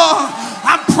 Oh,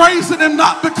 I'm praising him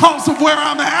not because of where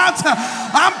I'm at.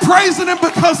 I'm praising him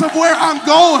because of where I'm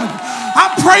going.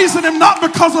 I'm praising him not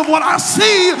because of what I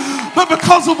see, but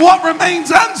because of what remains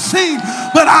unseen.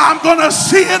 But I'm going to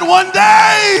see it one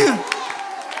day.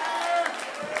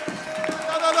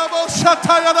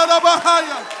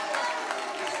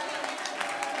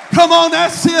 Come on,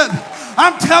 that's it.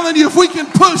 I'm telling you, if we can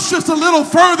push just a little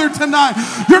further tonight,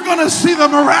 you're going to see the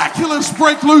miraculous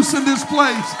break loose in this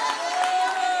place.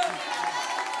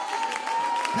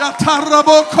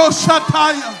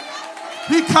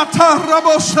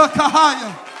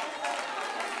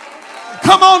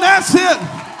 Come on, that's it.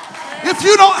 If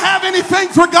you don't have anything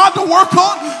for God to work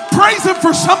on, praise him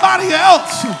for somebody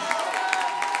else.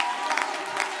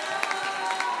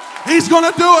 He's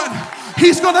going to do it.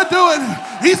 He's going to do it.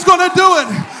 He's going to do it.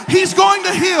 He's going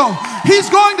to heal. He's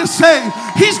going to save.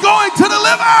 He's going to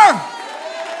deliver.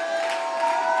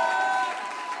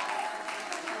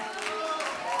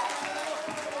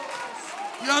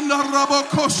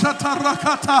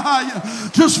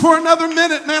 Just for another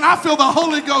minute, man, I feel the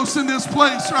Holy Ghost in this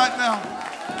place right now.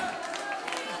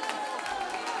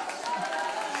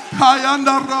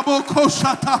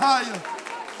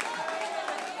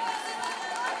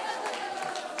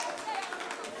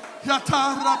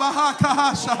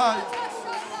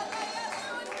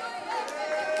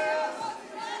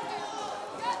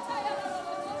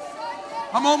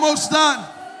 I'm almost done.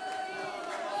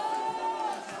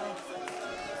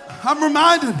 I'm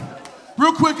reminded,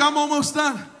 real quick, I'm almost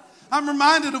done. I'm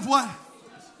reminded of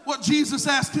what Jesus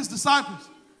asked his disciples.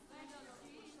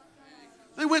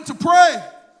 They went to pray.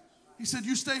 He said,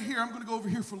 you stay here. I'm going to go over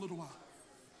here for a little while.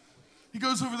 He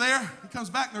goes over there. He comes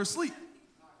back and they're asleep.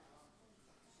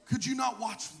 Could you not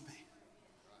watch with me?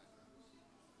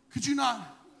 Could you not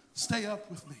stay up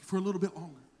with me for a little bit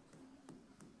longer?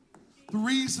 The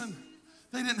reason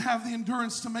they didn't have the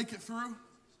endurance to make it through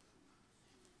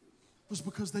was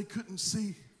because they couldn't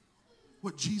see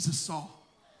what Jesus saw.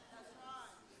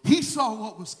 He saw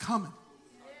what was coming.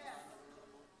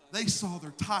 They saw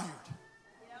they're tired.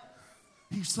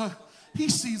 He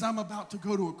sees I'm about to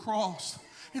go to a cross.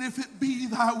 And if it be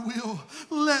thy will,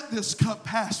 let this cup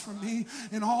pass from me.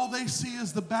 And all they see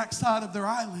is the backside of their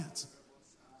eyelids.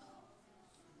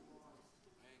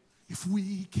 If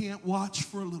we can't watch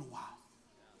for a little while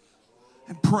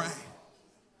and pray,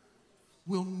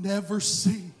 we'll never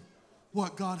see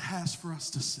what God has for us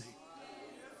to see.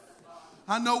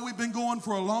 I know we've been going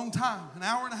for a long time, an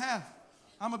hour and a half.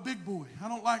 I'm a big boy. I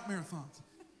don't like marathons.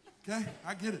 Okay?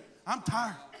 I get it. I'm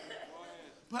tired.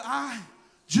 But I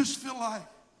just feel like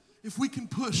if we can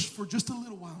push for just a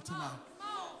little while tonight,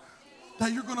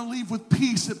 that you're going to leave with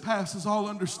peace that passes all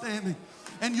understanding.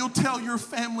 And you'll tell your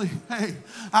family, hey,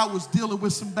 I was dealing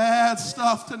with some bad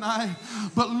stuff tonight,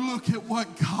 but look at what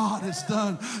God has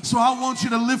done. So I want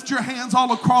you to lift your hands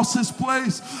all across this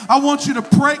place. I want you to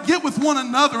pray. Get with one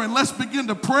another and let's begin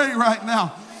to pray right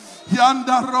now.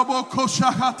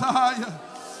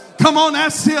 Come on,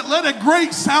 that's it. Let a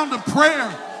great sound of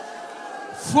prayer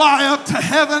fly up to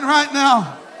heaven right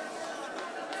now.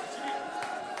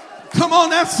 Come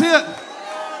on, that's it.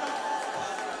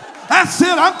 That's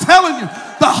it. I'm telling you,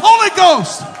 the Holy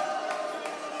Ghost,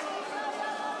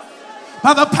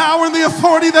 by the power and the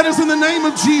authority that is in the name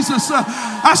of Jesus,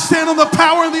 I stand on the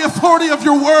power and the authority of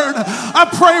your word. I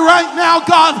pray right now,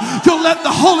 God, you'll let the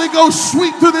Holy Ghost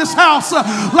sweep through this house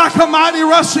like a mighty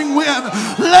rushing wind.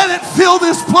 Let it fill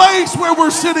this place where we're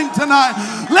sitting tonight.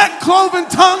 Let cloven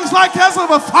tongues like as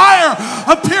of a fire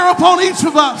appear upon each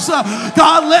of us.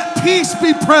 God, let peace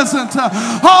be present.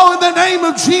 Oh, in the name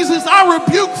of Jesus, I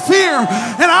rebuke fear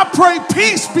and I pray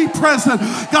peace be present.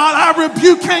 God, I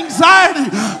rebuke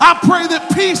anxiety. I pray that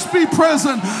peace be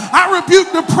present. I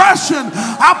rebuke depression.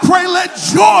 I pray let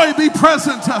joy be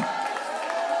present.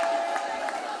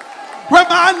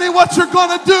 Remind me what you're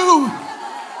going to do.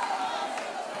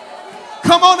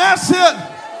 Come on, that's it.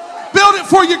 Build it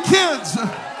for your kids.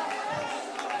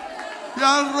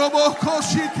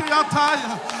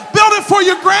 Build it for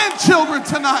your grandchildren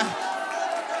tonight.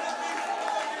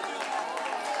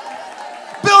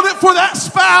 Build it for that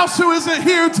spouse who isn't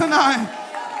here tonight.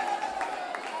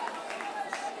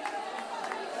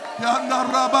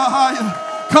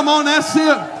 Come on, that's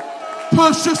it.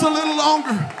 Push just a little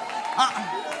longer.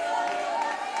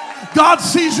 God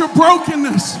sees your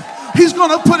brokenness. He's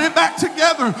going to put it back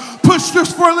together. Push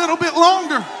just for a little bit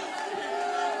longer.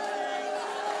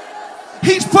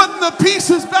 He's putting the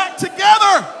pieces back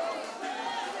together.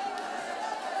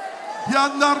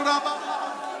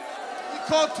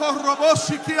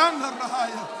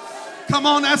 Come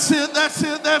on, that's it, that's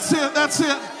it, that's it, that's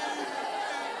it.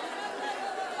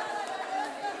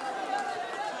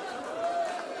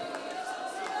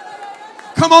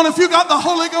 Come on, if you got the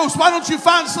Holy Ghost, why don't you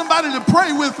find somebody to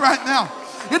pray with right now?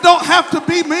 It don't have to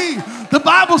be me. The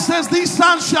Bible says these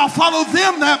signs shall follow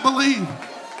them that believe.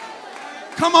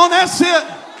 Come on, that's it.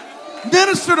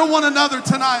 Minister to one another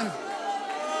tonight.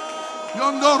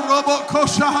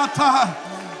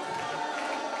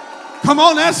 Come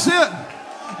on, that's it.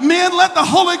 Men, let the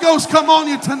Holy Ghost come on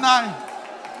you tonight.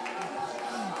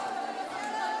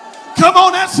 Come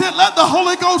on, that's it. Let the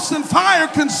Holy Ghost and fire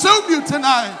consume you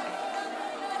tonight.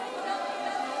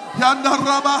 Come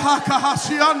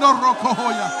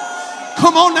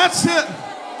on, that's it.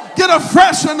 Get a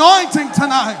fresh anointing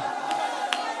tonight.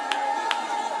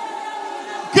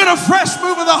 Get a fresh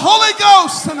move of the Holy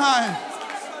Ghost tonight.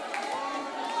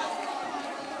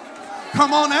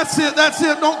 Come on, that's it, that's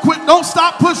it. Don't quit, don't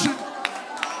stop pushing.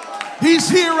 He's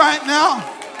here right now.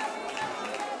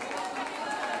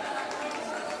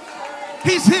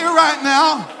 He's here right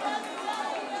now.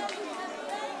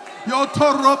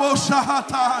 Yotorobo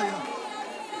shahataya.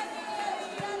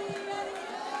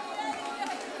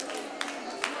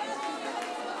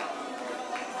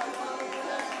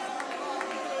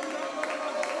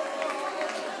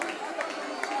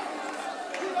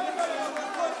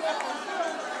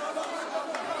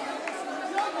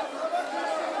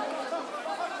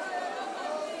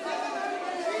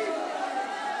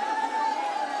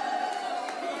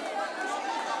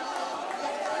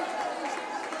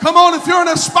 Come on, if you're an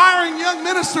aspiring young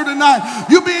minister tonight,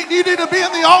 you need to be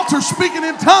in the altar speaking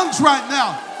in tongues right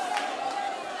now.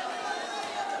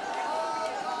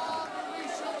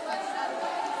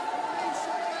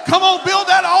 Come on, build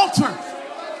that altar.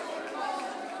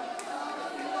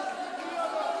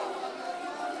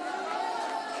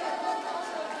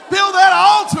 Build that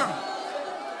altar.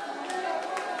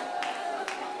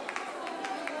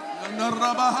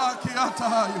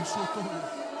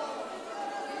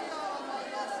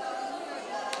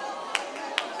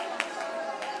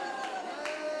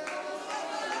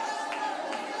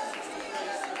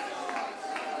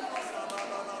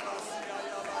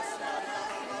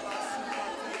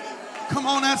 Come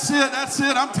on, that's it, that's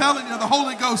it. I'm telling you, the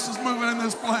Holy Ghost is moving in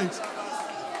this place.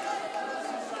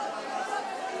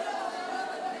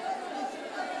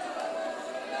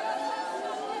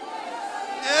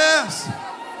 Yes.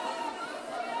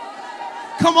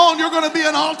 Come on, you're going to be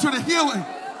an altar to healing.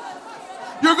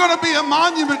 You're going to be a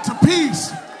monument to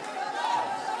peace.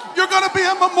 You're going to be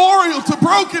a memorial to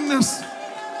brokenness.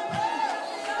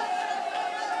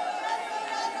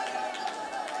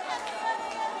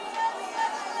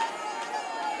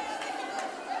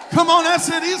 Come on, that's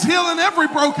it. He's healing every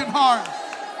broken heart.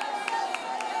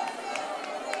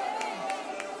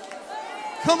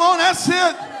 Come on, that's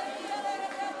it.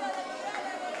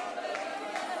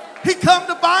 He come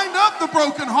to bind up the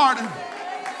brokenhearted.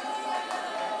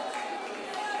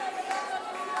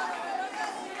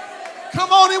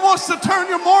 Come on, he wants to turn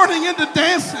your mourning into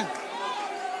dancing.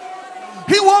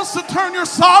 He wants to turn your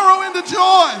sorrow into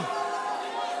joy.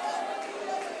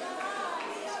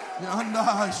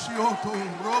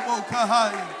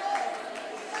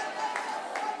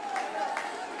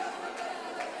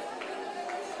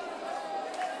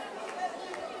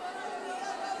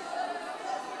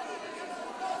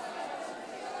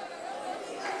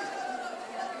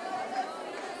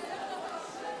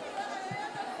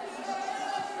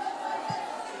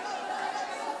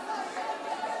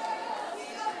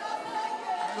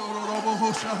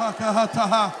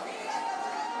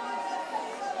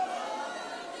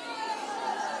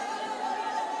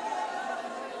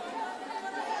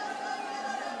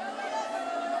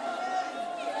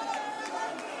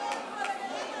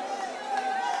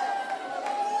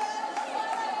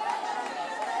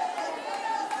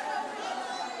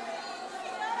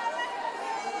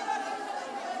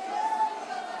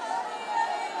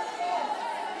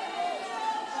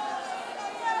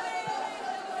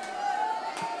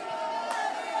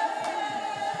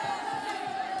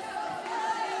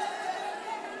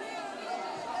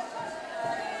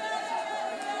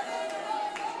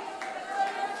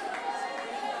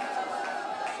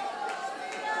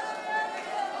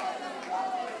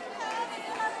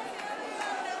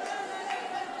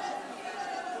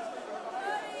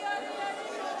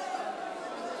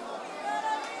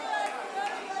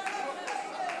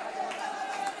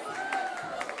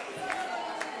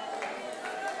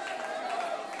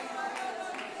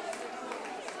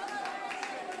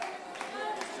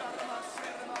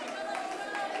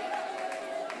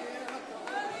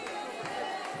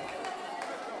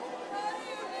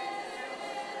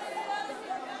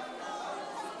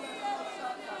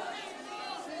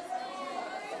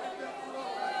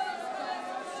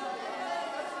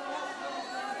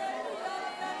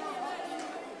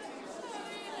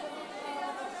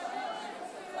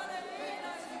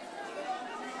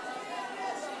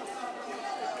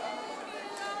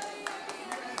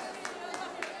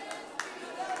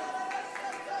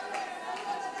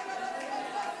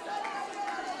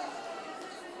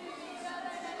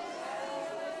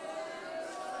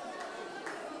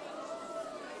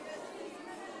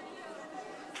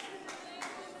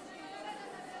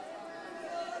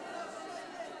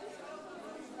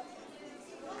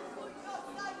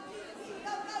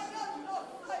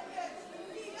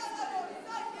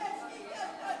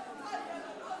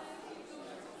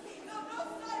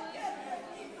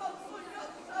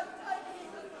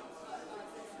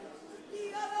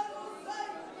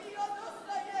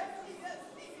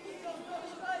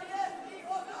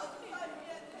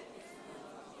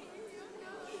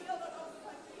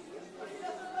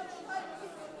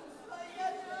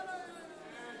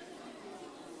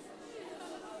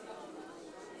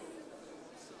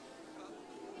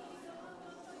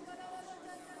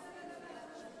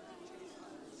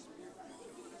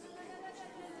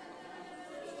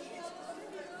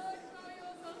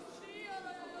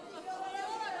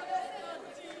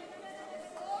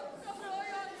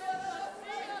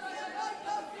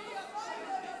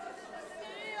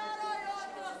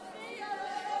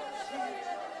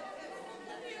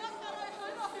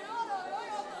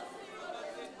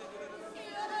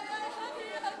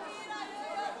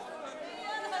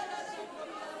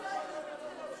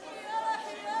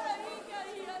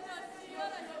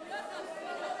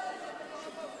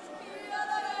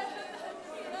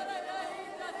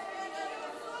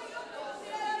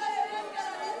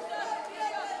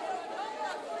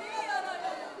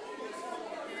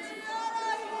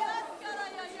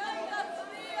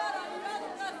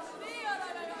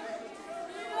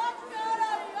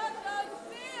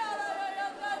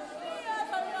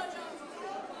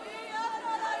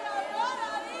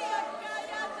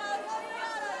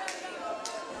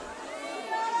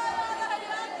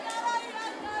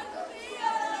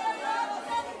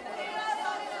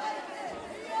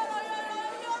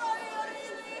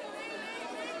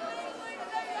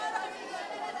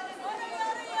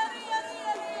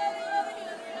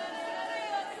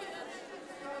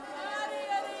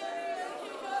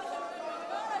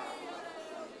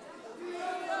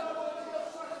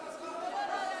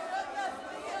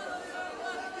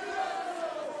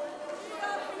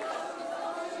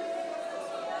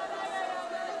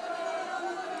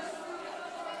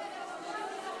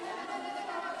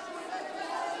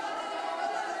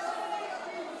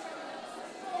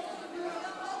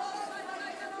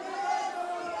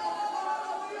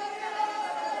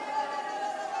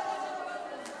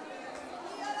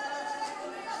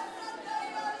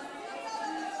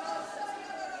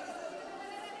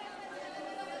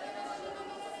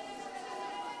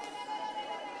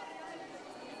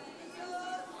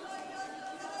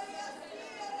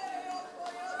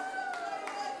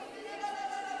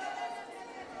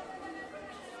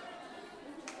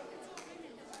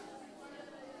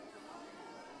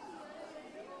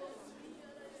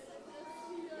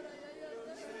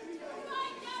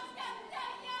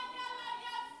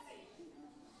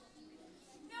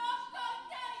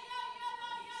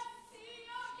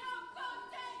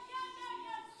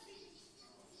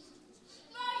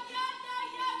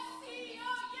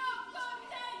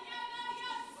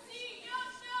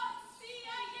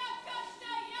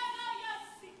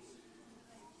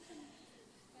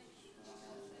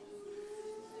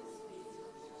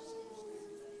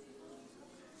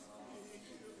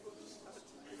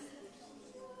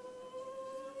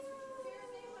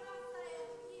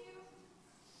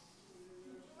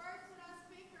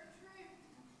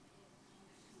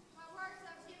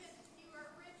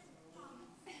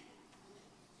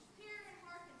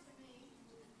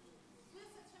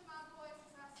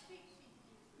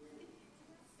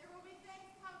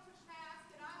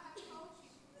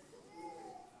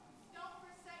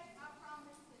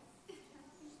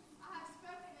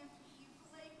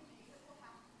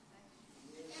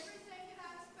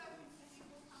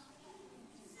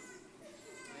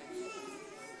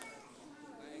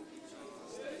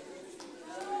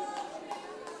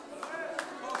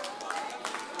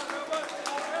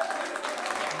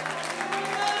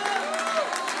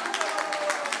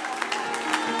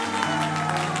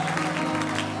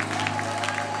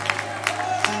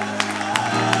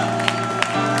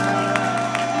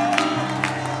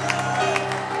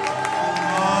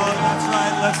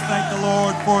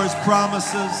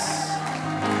 promises.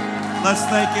 Let's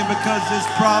thank him because his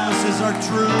promises are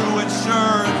true and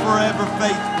sure and forever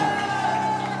faithful.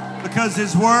 Because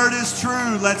his word is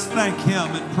true, let's thank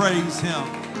him and praise him.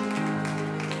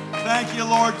 Thank you,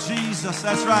 Lord Jesus.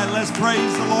 That's right. Let's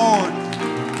praise the Lord,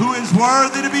 who is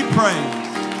worthy to be praised.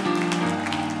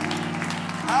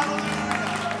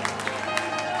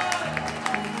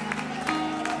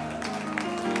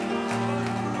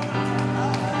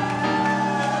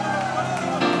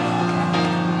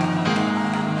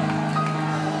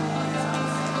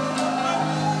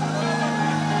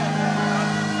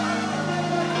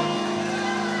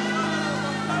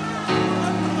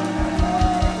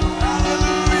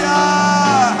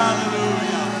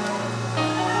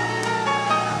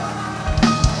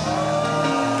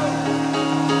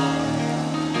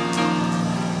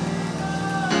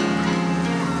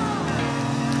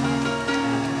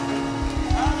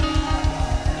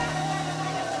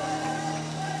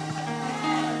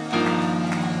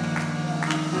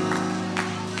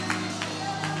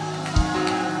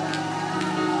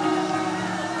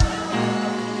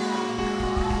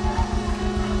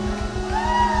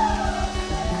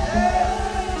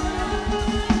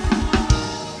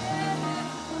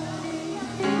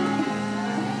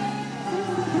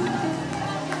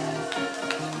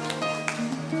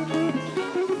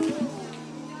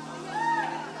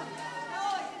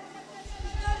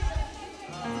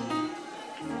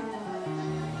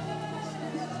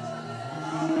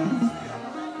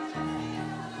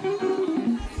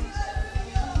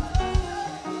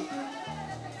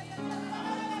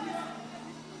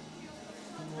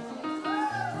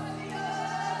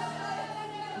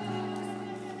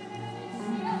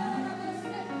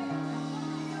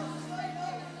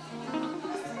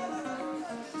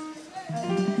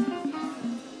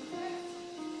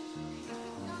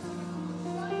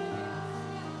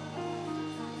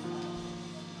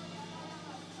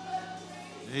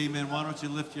 Amen. Why don't you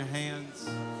lift your hands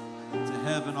to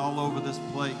heaven all over this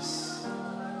place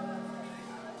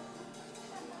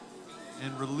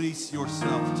and release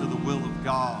yourself to the will of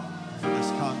God for this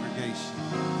congregation.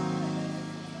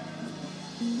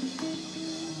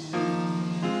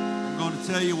 I'm going to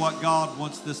tell you what God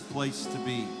wants this place to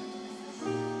be.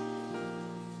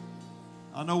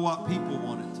 I know what people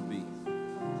want it to be.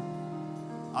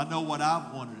 I know what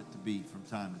I've wanted it to be from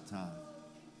time to time.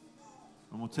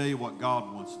 I'm going to tell you what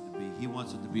God wants it to be. He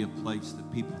wants it to be a place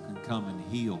that people can come and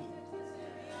heal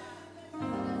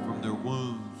from their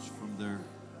wounds, from their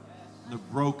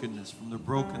brokenness, from their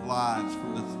broken lives,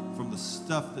 from the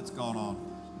stuff that's gone on.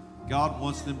 God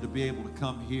wants them to be able to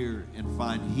come here and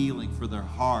find healing for their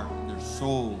heart, their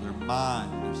soul, their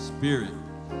mind, their spirit.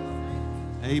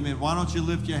 Amen. Why don't you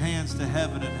lift your hands to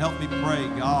heaven and help me pray,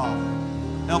 God.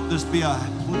 Help this be a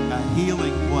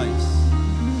healing place.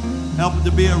 Help it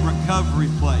to be a recovery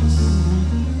place.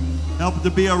 Help it to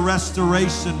be a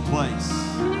restoration place.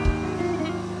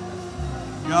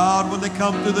 God, when they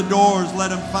come through the doors, let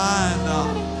them find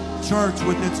a church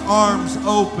with its arms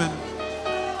open,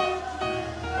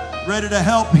 ready to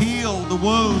help heal the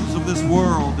wounds of this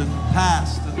world and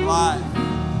past and life.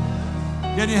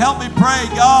 Can you help me pray,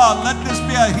 God, let this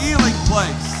be a healing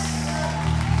place.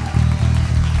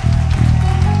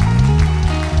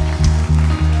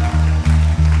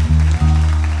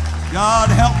 God,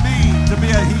 help me to be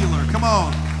a healer. Come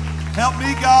on. Help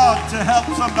me, God, to help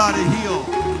somebody heal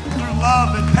through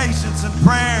love and patience and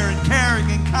prayer and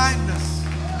caring and kindness.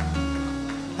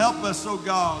 Help us, oh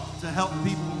God, to help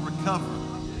people recover.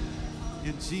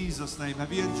 In Jesus' name.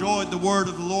 Have you enjoyed the word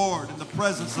of the Lord and the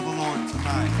presence of the Lord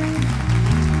tonight?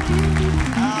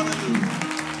 Hallelujah.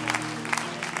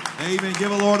 Amen. Give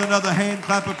the Lord another hand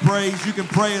clap of praise. You can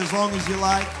pray as long as you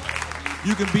like.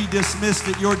 You can be dismissed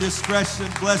at your discretion.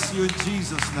 Bless you in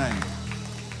Jesus' name.